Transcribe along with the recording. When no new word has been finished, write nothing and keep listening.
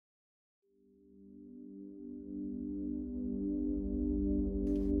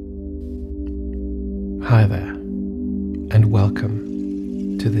Hi there, and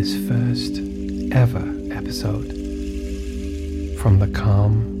welcome to this first ever episode from the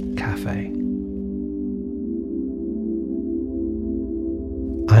Café.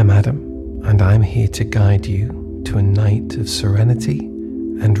 I'm Adam, and I'm here to guide you to a night of serenity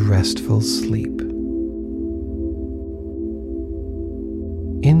and restful sleep.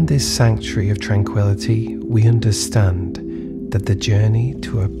 In this sanctuary of tranquility, we understand that the journey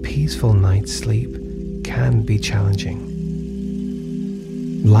to a peaceful night's sleep can be challenging.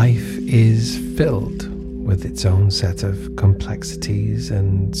 Life is filled with its own set of complexities,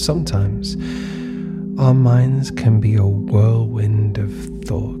 and sometimes our minds can be a whirlwind of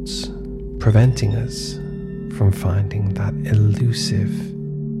thoughts, preventing us from finding that elusive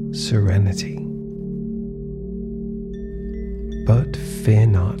serenity. But fear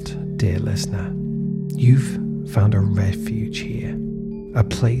not, dear listener. You've found a refuge here, a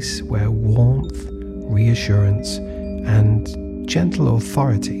place where warmth, reassurance, and gentle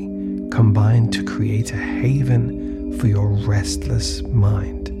authority combine to create a haven for your restless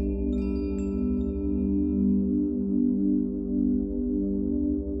mind.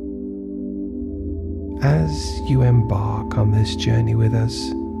 As you embark on this journey with us,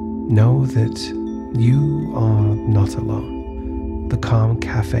 know that you are not alone. The Calm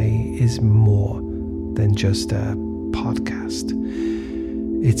Café is more than just a podcast.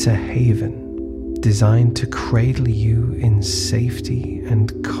 It's a haven designed to cradle you in safety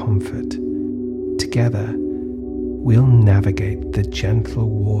and comfort. Together, we'll navigate the gentle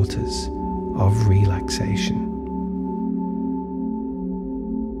waters of relaxation.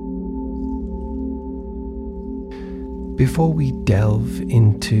 Before we delve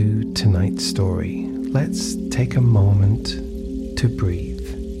into tonight's story, let's take a moment to breathe.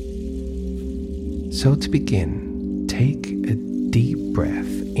 So to begin, take a deep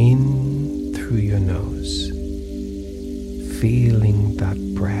breath in through your nose, feeling that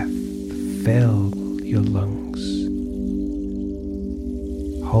breath fill your lungs.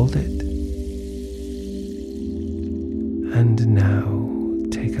 Hold it, and now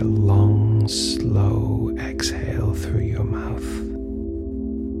take a long, slow exhale through your mouth,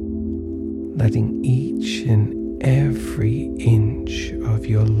 letting each and every inch of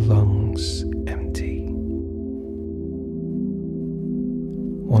your lungs empty.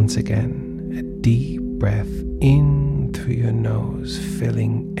 Once again, a deep breath in through your nose,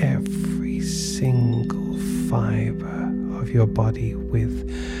 filling every single fiber of your body with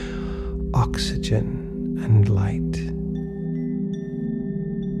oxygen and light.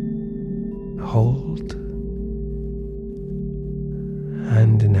 Hold,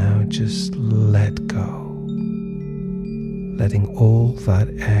 and now just let go, letting all that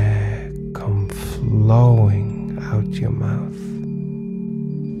air come flowing out your mouth,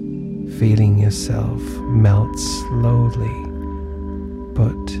 feeling yourself melt slowly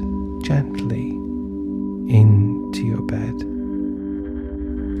but gently into your bed.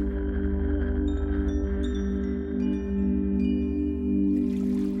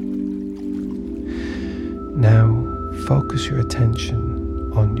 Now focus your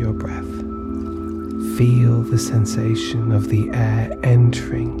attention on your breath. Feel the sensation of the air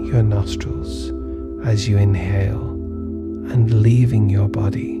entering your nostrils as you inhale and leaving your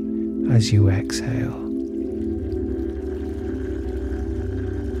body as you exhale.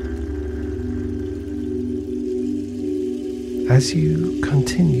 As you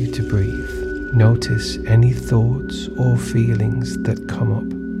continue to breathe, notice any thoughts or feelings that come up.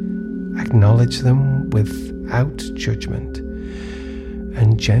 Acknowledge them without judgment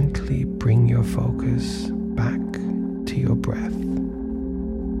and gently bring your focus back to your breath.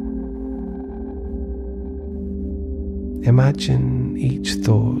 Imagine each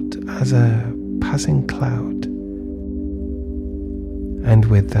thought as a passing cloud, and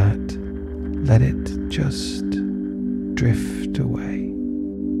with that, let it just drift away.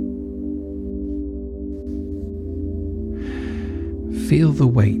 Feel the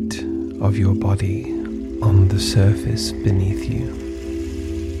weight of your body on the surface beneath you,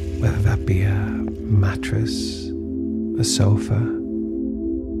 whether that be a mattress, a sofa,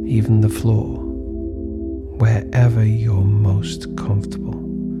 even the floor, wherever you're most comfortable.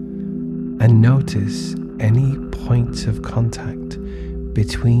 And notice any points of contact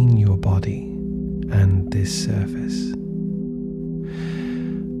between your body and this surface.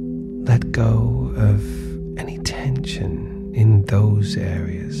 Let go of any tension in those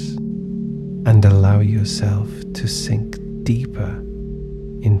areas and allow yourself to sink deeper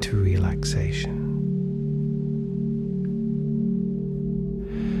into relaxation.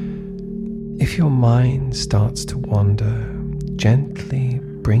 If your mind starts to wander, gently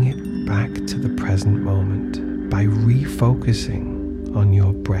bring it back to the present moment by refocusing on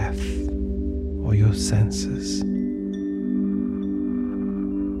your breath or your senses.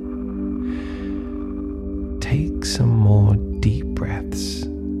 Take some more deep breaths,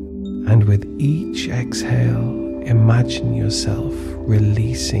 and with each exhale, imagine yourself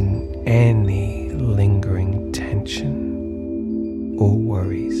releasing any lingering tension or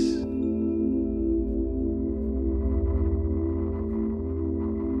worries.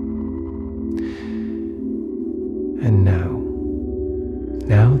 And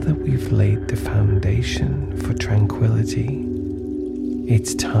now that we've laid the foundation for tranquility,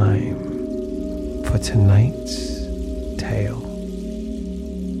 it's time for tonight's tale.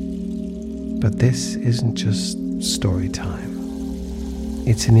 But this isn't just story time.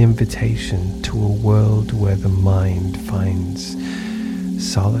 It's an invitation to a world where the mind finds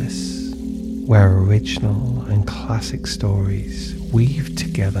solace, where original and classic stories weave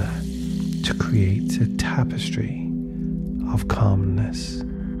together to create a tapestry of calmness.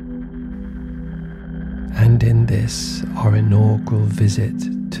 And in this, our inaugural visit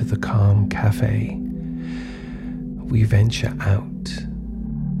to the Calm Café, we venture out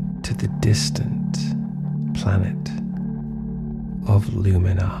to the distant planet of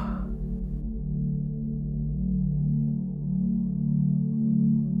Lumina.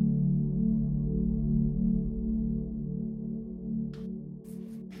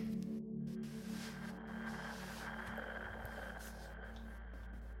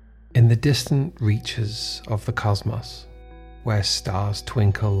 In the distant reaches of the cosmos, where stars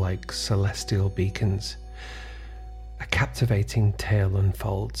twinkle like celestial beacons, a captivating tale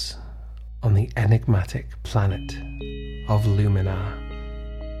unfolds on the enigmatic planet of Lumina.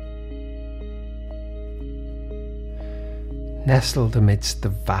 Nestled amidst the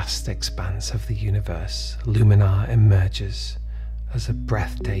vast expanse of the universe, Lumina emerges as a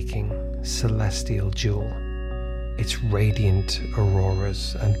breathtaking celestial jewel. Its radiant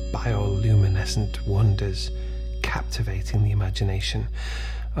auroras and bioluminescent wonders captivating the imagination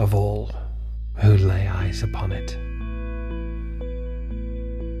of all who lay eyes upon it.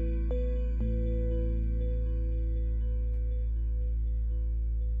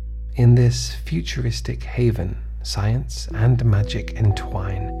 In this futuristic haven, science and magic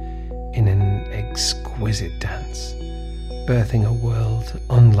entwine in an exquisite dance, birthing a world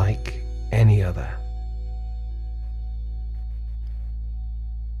unlike any other.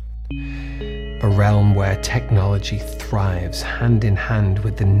 A realm where technology thrives hand in hand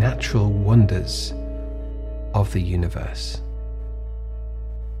with the natural wonders of the universe.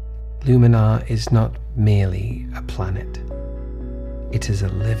 Lumina is not merely a planet. It is a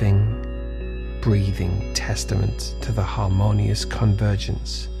living, breathing testament to the harmonious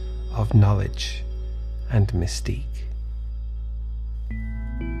convergence of knowledge and mystique.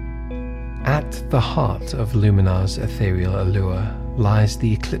 At the heart of Lumina's ethereal allure lies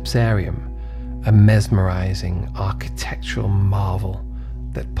the Eclipsarium, a mesmerizing architectural marvel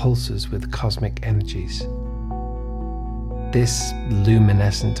that pulses with cosmic energies. This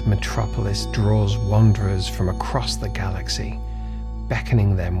luminescent metropolis draws wanderers from across the galaxy,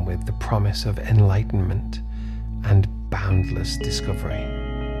 beckoning them with the promise of enlightenment and boundless discovery.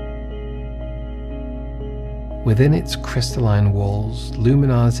 Within its crystalline walls,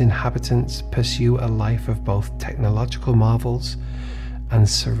 Lumina's inhabitants pursue a life of both technological marvels and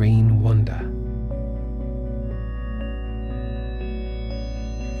serene wonder.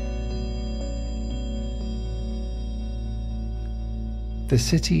 The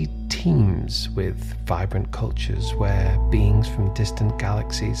city teems with vibrant cultures where beings from distant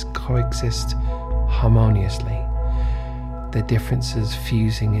galaxies coexist harmoniously, their differences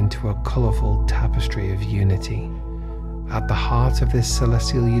fusing into a colourful tapestry of unity. At the heart of this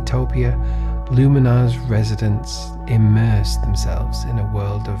celestial utopia, Lumina's residents immerse themselves in a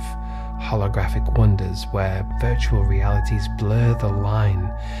world of holographic wonders where virtual realities blur the line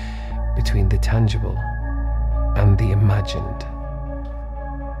between the tangible and the imagined.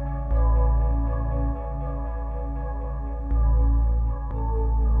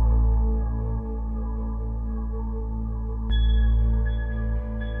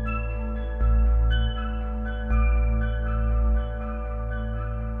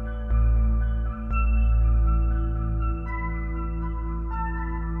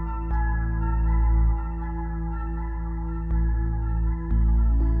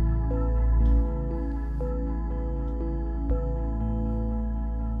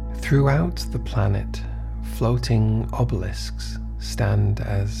 Throughout the planet, floating obelisks stand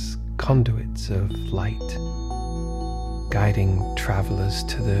as conduits of light, guiding travelers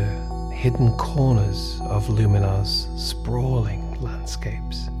to the hidden corners of Lumina's sprawling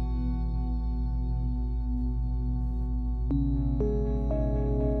landscapes.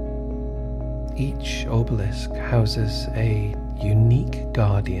 Each obelisk houses a unique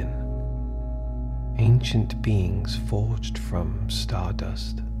guardian, ancient beings forged from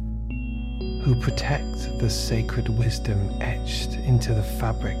stardust, who protect the sacred wisdom etched into the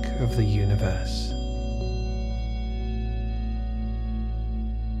fabric of the universe.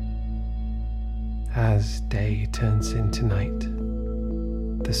 As day turns into night,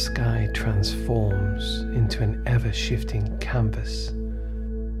 the sky transforms into an ever-shifting canvas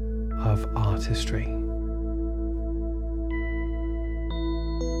of artistry.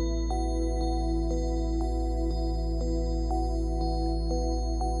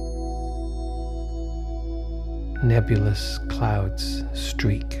 Nebulous clouds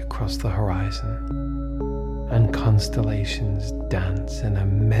streak across the horizon, and constellations dance in a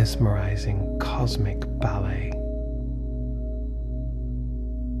mesmerizing cosmic ballet.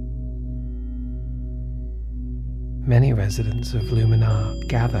 Many residents of Lumina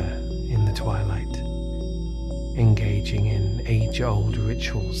gather in the twilight, engaging in age-old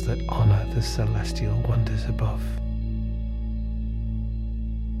rituals that honor the celestial wonders above.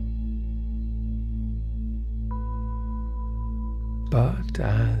 But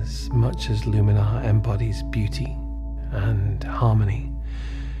as much as Lumina embodies beauty and harmony,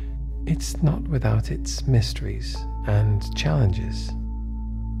 it's not without its mysteries and challenges.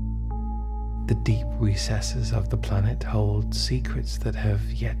 The deep recesses of the planet hold secrets that have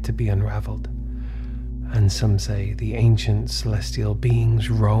yet to be unraveled, and some say the ancient celestial beings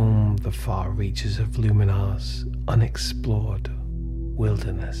roam the far reaches of Lumina's unexplored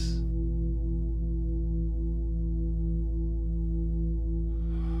wilderness.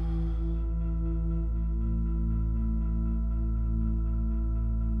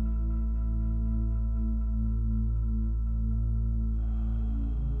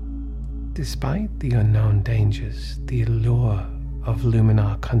 Despite the unknown dangers, the allure of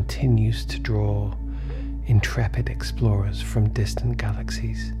Lumina continues to draw intrepid explorers from distant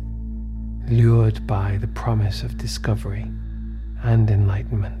galaxies, lured by the promise of discovery and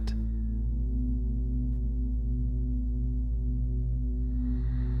enlightenment.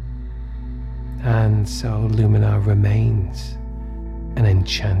 And so Lumina remains an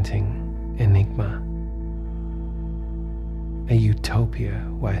enchanting enigma. A utopia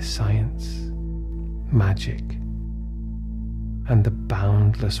where science, magic, and the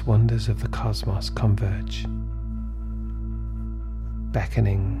boundless wonders of the cosmos converge,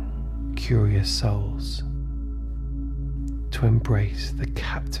 beckoning curious souls to embrace the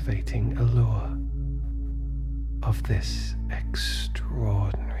captivating allure of this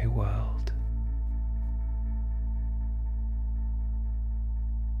extraordinary world.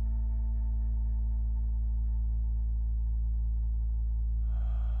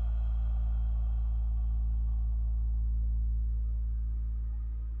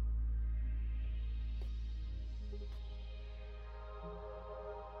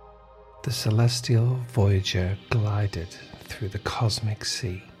 The celestial voyager glided through the cosmic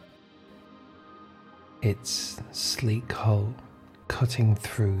sea, its sleek hull cutting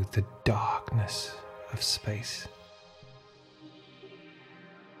through the darkness of space.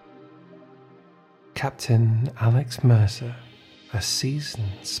 Captain Alex Mercer, a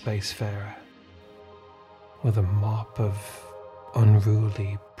seasoned spacefarer with a mop of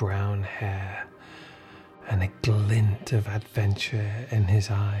unruly brown hair and a glint of adventure in his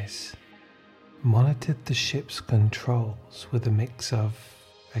eyes, monitored the ship's controls with a mix of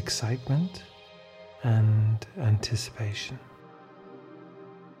excitement and anticipation.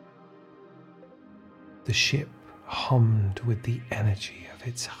 The ship hummed with the energy of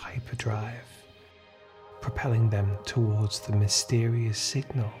its hyperdrive, propelling them towards the mysterious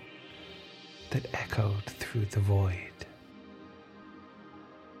signal that echoed through the void.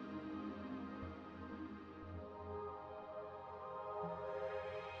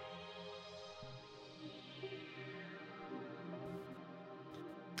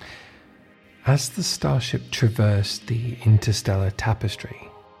 As the starship traversed the interstellar tapestry,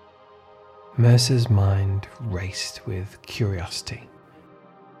 Mercer's mind raced with curiosity.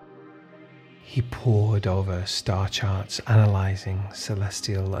 He pored over star charts, analyzing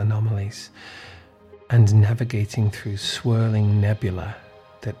celestial anomalies and navigating through swirling nebula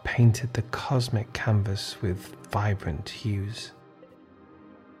that painted the cosmic canvas with vibrant hues.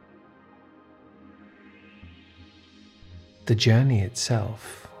 The journey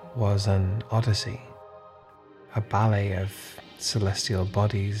itself was an odyssey, a ballet of celestial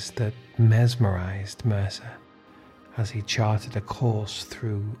bodies that mesmerized Mercer as he charted a course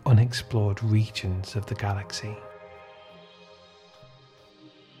through unexplored regions of the galaxy.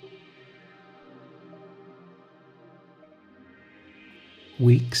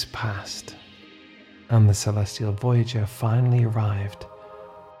 Weeks passed, and the celestial voyager finally arrived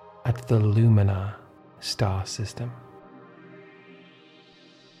at the Lumina star system.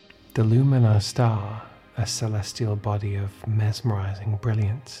 The Lumina star, a celestial body of mesmerizing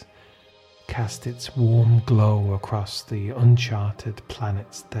brilliance, cast its warm glow across the uncharted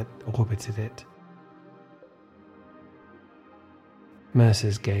planets that orbited it.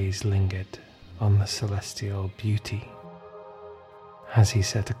 Mercer's gaze lingered on the celestial beauty as he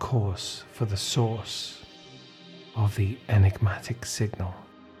set a course for the source of the enigmatic signal.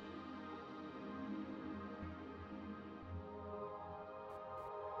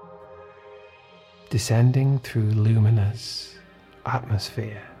 Descending through Lumina's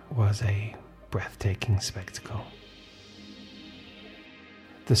atmosphere was a breathtaking spectacle.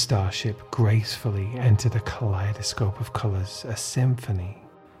 The starship gracefully entered a kaleidoscope of colors, a symphony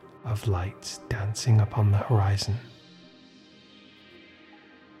of lights dancing upon the horizon.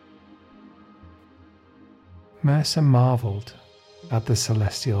 Mercer marveled at the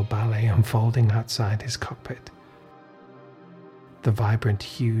celestial ballet unfolding outside his cockpit, the vibrant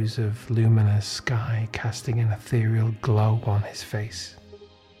hues of luminous sky casting an ethereal glow on his face.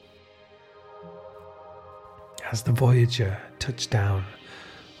 As the Voyager touched down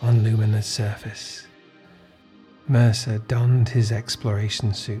on Lumina's surface, Mercer donned his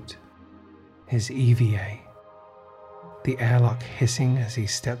exploration suit, his EVA, the airlock hissing as he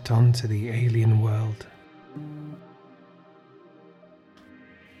stepped onto the alien world.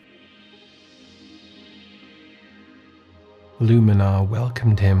 Lumina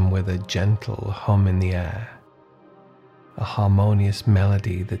welcomed him with a gentle hum in the air, a harmonious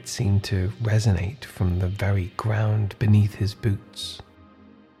melody that seemed to resonate from the very ground beneath his boots.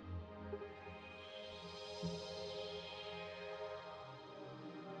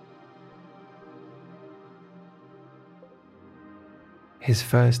 His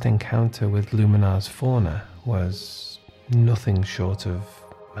first encounter with Lumina's fauna was nothing short of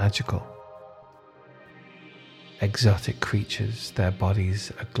magical. Exotic creatures, their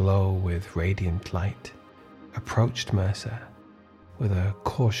bodies aglow with radiant light, approached Mercer with a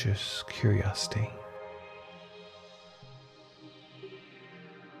cautious curiosity.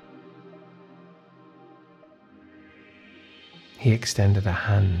 He extended a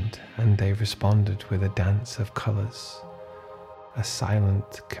hand and they responded with a dance of colors, a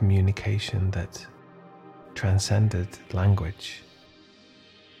silent communication that transcended language.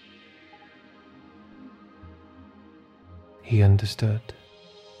 He understood.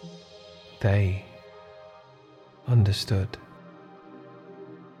 They understood.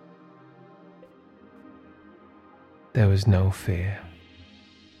 There was no fear,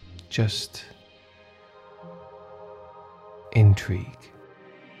 just intrigue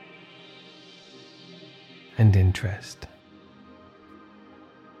and interest.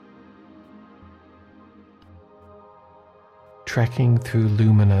 Trekking through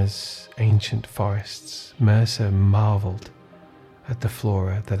Lumina's ancient forests, Mercer marveled at the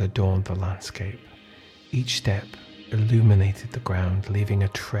flora that adorned the landscape. Each step illuminated the ground, leaving a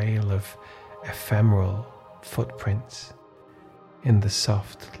trail of ephemeral footprints in the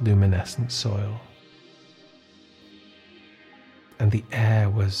soft, luminescent soil. And the air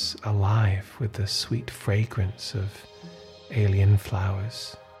was alive with the sweet fragrance of alien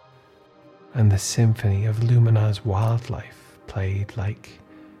flowers, and the symphony of Lumina's wildlife played like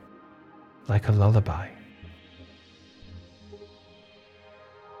a lullaby.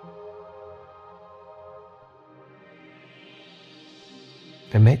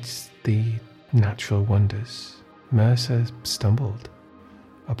 Amidst the natural wonders, Mercer stumbled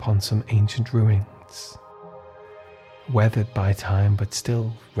upon some ancient ruins, weathered by time but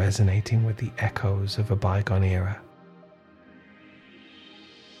still resonating with the echoes of a bygone era.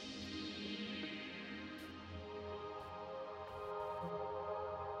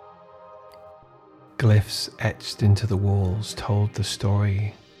 Glyphs etched into the walls told the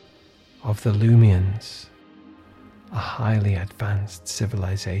story of the Lumians, a highly advanced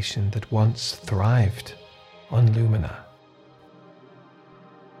civilization that once thrived on Lumina.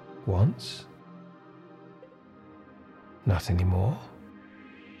 Once? Not anymore.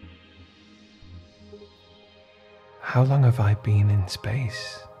 How long have I been in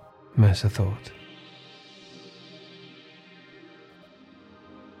space? Mercer thought.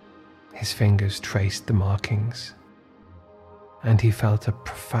 His fingers traced the markings, and he felt a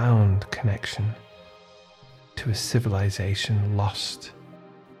profound connection to a civilization lost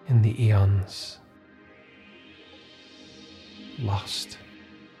in the eons. Lost.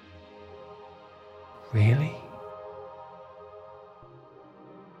 Really?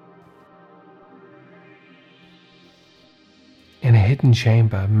 In a hidden hidden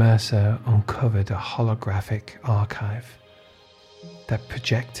chamber, Mercer uncovered a holographic archive that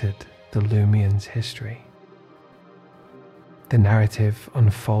projected the Lumians' history. The narrative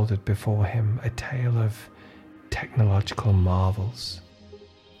unfolded before him, a tale of technological marvels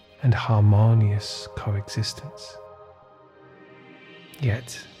and harmonious coexistence.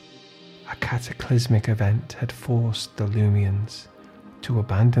 Yet, a cataclysmic event had forced the Lumians to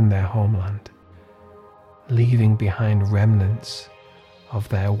abandon their homeland, leaving behind remnants of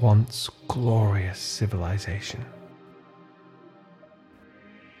their once glorious civilization.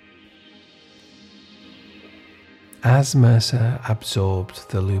 As Mercer absorbed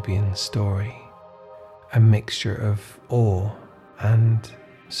the Lumian story, a mixture of awe and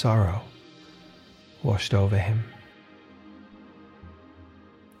sorrow washed over him.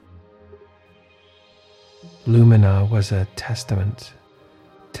 Lumina was a testament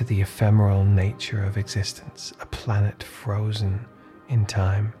to the ephemeral nature of existence, a planet frozen in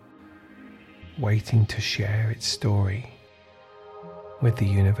time, waiting to share its story with the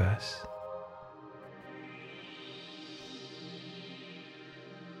universe.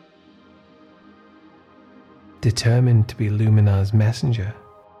 Determined to be Lumina's messenger,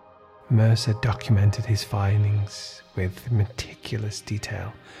 Mercer documented his findings with meticulous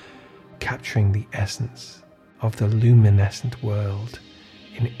detail, capturing the essence of the luminescent world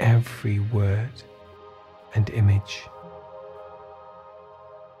in every word and image.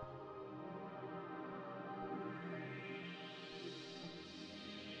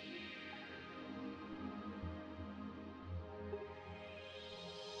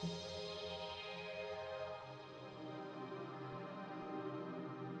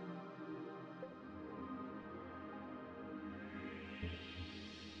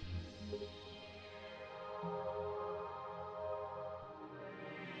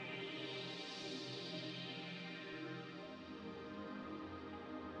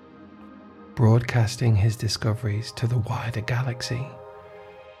 Broadcasting his discoveries to the wider galaxy,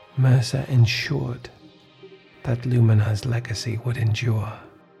 Mercer ensured that Lumina's legacy would endure.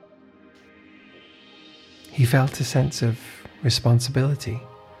 He felt a sense of responsibility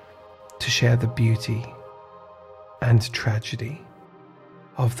to share the beauty and tragedy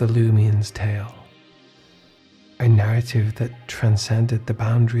of the Lumian's tale, a narrative that transcended the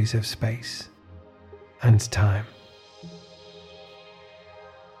boundaries of space and time.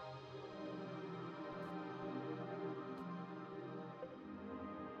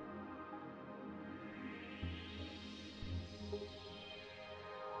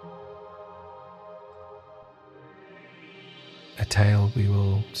 A tale we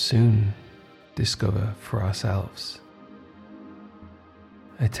will soon discover for ourselves.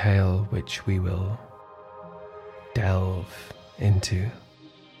 A tale which we will delve into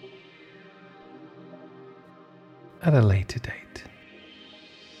at a later date.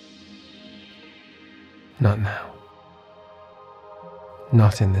 Not now.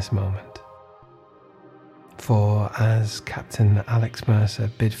 Not in this moment. For as Captain Alex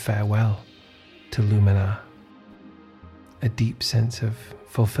Mercer bid farewell to Lumina, a deep sense of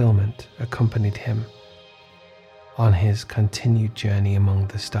fulfillment accompanied him on his continued journey among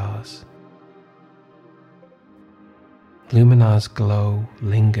the stars. Lumina's glow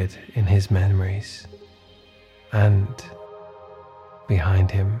lingered in his memories, and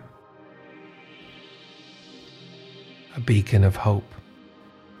behind him, a beacon of hope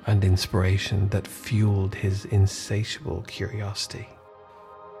and inspiration that fueled his insatiable curiosity.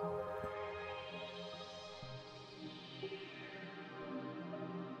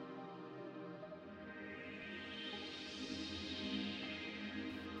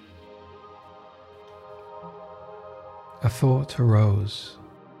 A thought arose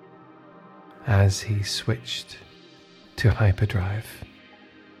as he switched to hyperdrive,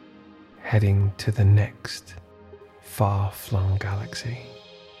 heading to the next far-flung galaxy.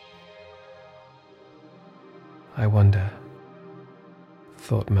 I wonder,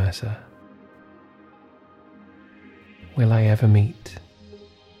 thought Mercer, will I ever meet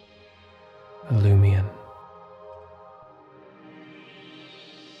a Lumian?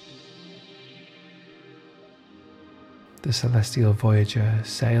 The celestial voyager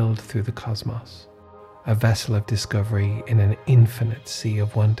sailed through the cosmos, a vessel of discovery in an infinite sea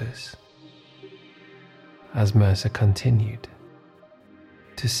of wonders. As Mercer continued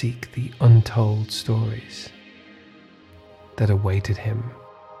to seek the untold stories that awaited him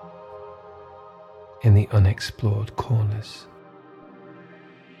in the unexplored corners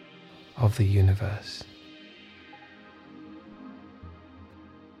of the universe.